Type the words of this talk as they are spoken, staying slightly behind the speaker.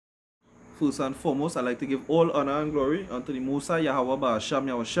First and foremost, I'd like to give all honor and glory unto the Most High Yahweh Ba'asham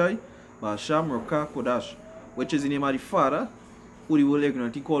Yahushai, Ba'asham Roka Kodash, which is the name of the Father, who the world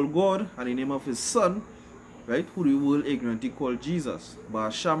ignorantly call God, and the name of his Son, right, who the world ignorantly call Jesus.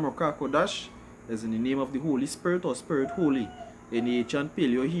 Ba'asham Roka Kodash is in the name of the Holy Spirit or Spirit Holy in the ancient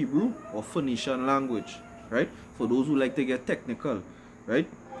Paleo Hebrew or Phoenician language, right? For those who like to get technical, right?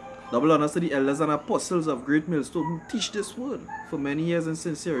 Double honors to the elders and apostles of Great Millstone who teach this word for many years in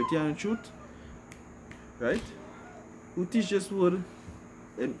sincerity and truth, right? Who teach this word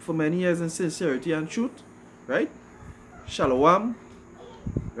for many years in sincerity and truth, right? Shalom,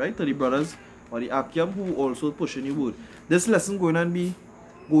 right? To the brothers or the Akim who also pushing the word. This lesson going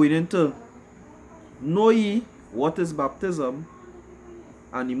into know ye what is baptism,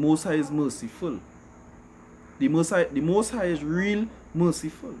 and the Most High is merciful. The Most High is real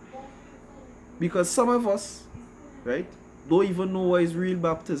merciful. Because some of us, right, don't even know what is real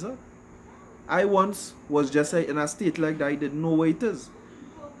baptism. I once was just in a state like that, I didn't know what it is.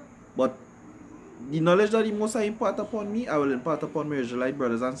 But the knowledge that the Most High impart upon me, I will impart upon my Israelite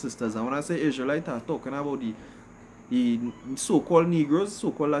brothers and sisters. And when I say Israelite, I'm talking about the so-called Negroes,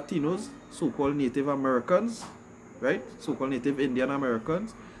 so-called Latinos, so-called Native Americans, right, so-called Native Indian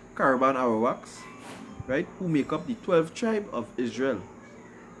Americans, Caribbean Arawaks, right, who make up the 12th tribe of Israel,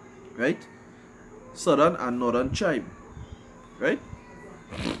 right, southern and northern tribe, right.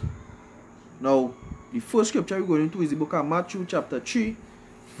 Now, the first scripture we're going into is the book of Matthew chapter 3,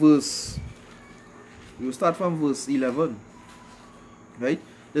 verse, we'll start from verse 11, right.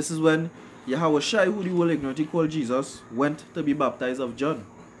 This is when Yahushai, who the world ignorantly called Jesus, went to be baptized of John.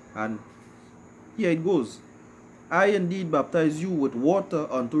 And here it goes. I indeed baptize you with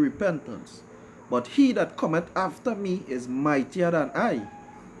water unto repentance, but he that cometh after me is mightier than I,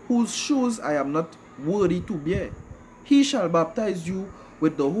 whose shoes I am not worthy to bear. He shall baptize you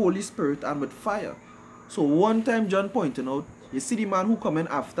with the Holy Spirit and with fire. So one time John pointing out, you see the man who coming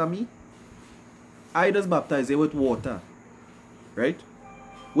after me, I just baptize him with water, right?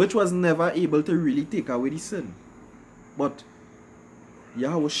 Which was never able to really take away the sin. But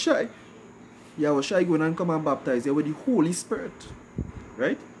Yahushai going and come and baptize you with the Holy Spirit,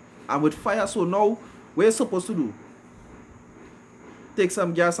 right? And with fire. So now, what are you supposed to do? Take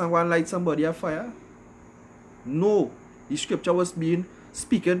some gas and go and light somebody a fire? No. The scripture was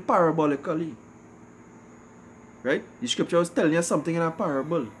speaking parabolically, right? The scripture was telling you something in a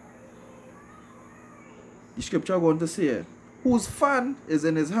parable. The scripture going to say, whose fan is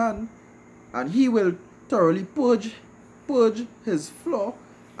in his hand, and he will thoroughly purge his floor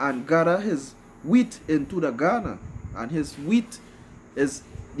and gather his wheat into the garner. And his wheat is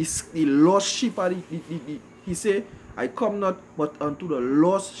the lost sheep. He say, I come not but unto the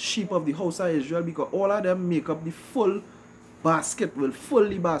lost sheep of the house of Israel, because all of them make up the full basket, will fill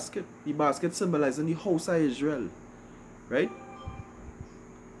the basket. The basket symbolizing the house of Israel, right?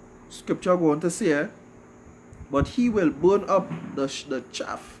 Scripture going to say, but he will burn up the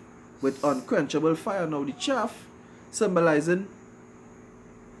chaff with unquenchable fire. Now the chaff symbolizing,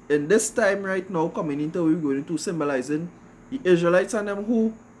 in this time right now, coming into we're going to symbolizing the Israelites and them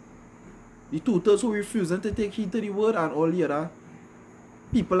who, the tutors who refusing to take heed to the word, and all the other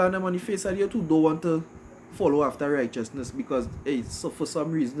people and them on the face of the earth who don't want to follow after righteousness, because hey, so for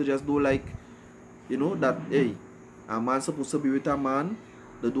some reason they just don't like, you know, that hey, a man supposed to be with a man,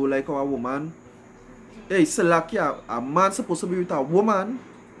 they don't like our woman. Hey, Salakia, a man supposed to be with a woman,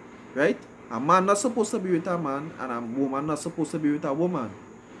 right? A man not supposed to be with a man, and a woman not supposed to be with a woman,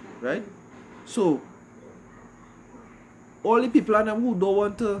 right? So, all the people and them who don't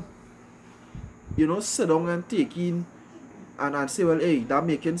want to, you know, sit down and take in and say, well, hey, that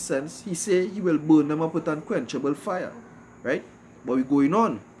making sense. He say he will burn them up with unquenchable fire, right? But we're going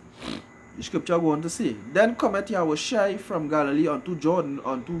on. The scripture going to say, then cometh Yahushai from Galilee unto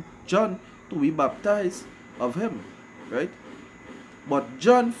John to be baptized of him, right? But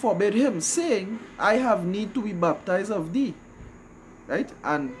John forbade him, saying, I have need to be baptized of thee, right?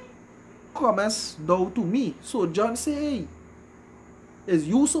 And comest thou to me? So John say, hey, is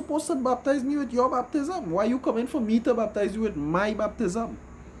you supposed to baptize me with your baptism? Why are you coming for me to baptize you with my baptism,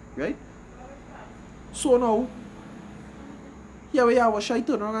 right? So now, here we Yahushai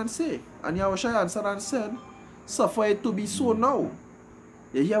turn around and say, and Yahushai answered and said, suffer it to be so now.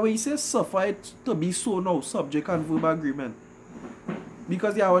 You hear what he says? Suffer it to be so now, subject and verb agreement.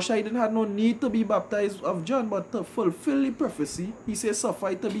 Because Yahushua didn't have no need to be baptized of John, but to fulfill the prophecy, he says suffer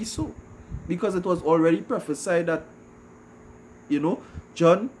it to be so. Because it was already prophesied that, you know,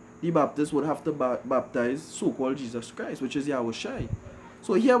 John the Baptist would have to baptize so-called Jesus Christ, which is Yahushua.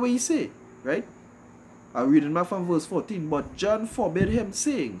 So here what he say, right? I read in from verse 14. But John forbid him,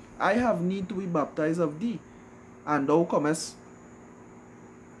 saying, I have need to be baptized of thee, and thou comest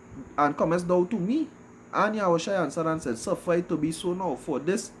thou to me? And Yahushua answered and said, suffer it to be so now, for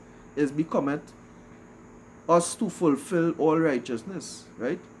this is becometh us to fulfill all righteousness.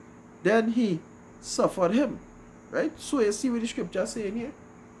 Right? Then he suffered him. Right? So you see what the scripture is saying here?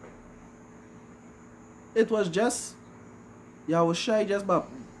 It was just Yahushua just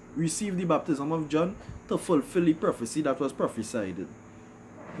received the baptism of John to fulfill the prophecy that was prophesied.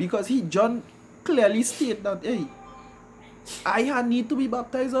 Because John clearly stated that, hey, I had need to be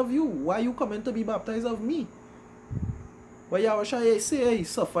baptized of you. Why you coming to be baptized of me? But Yahushua say, hey,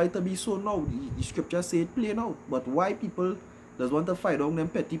 suffer to be so now. The scripture say it plain out. But why people just want to fight on them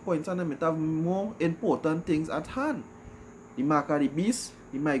petty points and them have more important things at hand? The mark of the beast,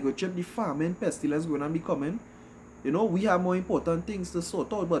 the microchip, the famine, pestilence going to be coming. You know, we have more important things to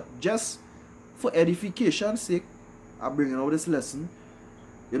sort out. But just for edification's sake, I'm bringing out this lesson.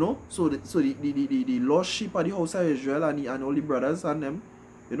 You know, so the lost sheep of the house of Israel and all the brothers and them,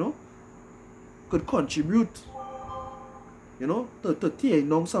 you know, could contribute, you know, to tear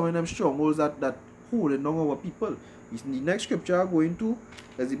down some of them strongholds that holding down our people. The next scripture I'm going to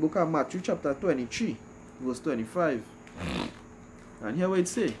is the book of Matthew chapter 23, verse 25. And here what it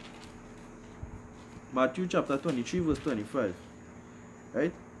say. Matthew chapter 23, verse 25.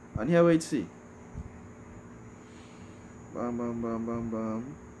 Right? And here what it say. Bam, bam, bam, bam,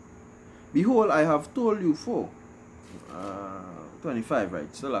 bam. Behold, I have told you for 25,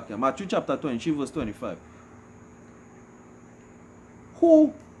 right? So like Matthew chapter 23, verse 25.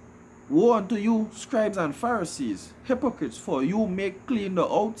 Woe unto you, scribes and Pharisees, hypocrites, for you make clean the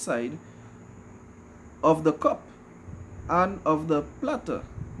outside of the cup and of the platter,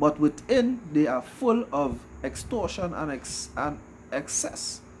 but within they are full of extortion and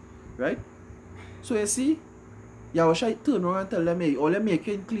excess. Right? So you see, Yahushua turn around and tell them, hey, all you're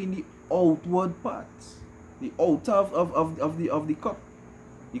making clean the outward parts, the outer of the cup.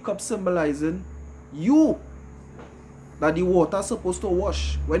 The cup symbolizing you, that the water is supposed to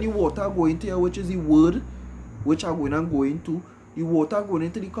wash. When the water go into here, which is the word, which are going and going to, the water going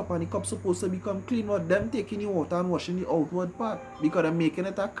into the cup and the cup supposed to become clean. But them taking the water and washing the outward part, because they're making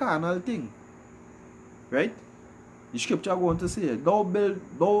it a carnal thing. Right? The scripture going to say, thou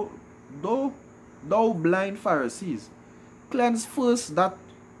blind Pharisees, cleanse first that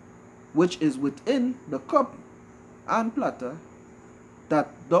which is within the cup and platter, that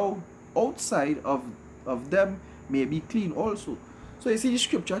thou outside of them may be clean also. So you see the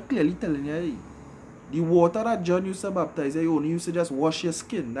scripture clearly telling you, the water that John used to baptize you only used to just wash your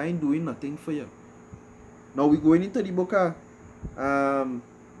skin. That ain't doing nothing for you. Now we're going into the book of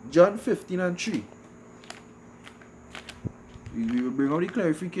John 15 and 3. We will bring out the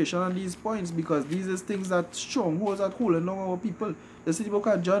clarification on these points, because these are things that strongholds that holding down our people. Let's see the book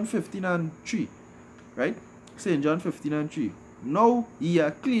of John 15 and 3. Right? Saying John 15 and 3. Now ye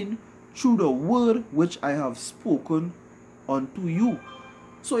are clean through the word which I have spoken unto you.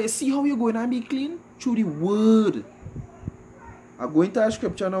 So you see how you're going to be clean? Through the word. I'm going to a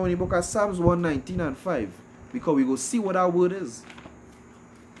scripture now in the book of Psalms 119 and 5. Because we go see what our word is.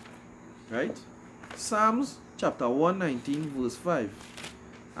 Right? Psalms chapter 119 verse 5.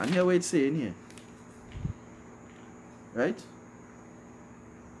 And here what it's saying here. Right?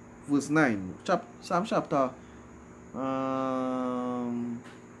 Verse 9. Psalm chapter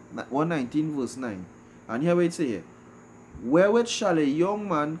 119 verse 9. And here what it say here. Wherewith shall a young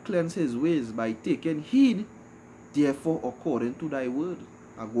man cleanse his ways? By taking heed, therefore, according to thy word.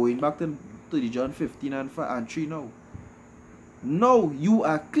 I'm going back to the John 15 and 5 and 3 now. Now you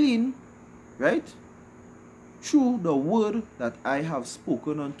are clean, right? Through the word that I have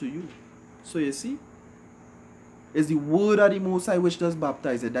spoken unto you. So you see, it's the word of the Most High which does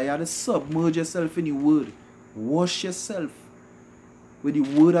baptize it. That you have to submerge yourself in the word. Wash yourself with the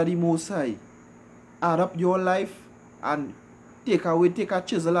word of the Most High. Add up your life and take a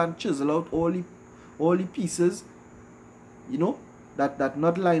chisel and chisel out all the pieces, you know, that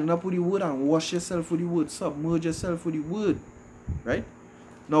not lining up with the word, and wash yourself with the word. Submerge yourself with the word. Right?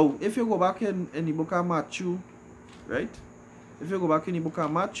 Now, if you go back in the book of Matthew, right? If you go back in the book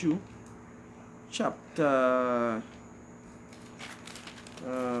of Matthew, chapter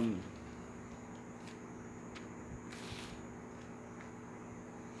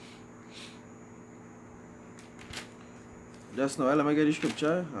just now, let me get the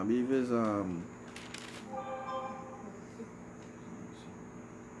scripture. I believe it's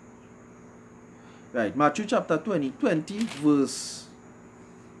right, Matthew chapter 20 verse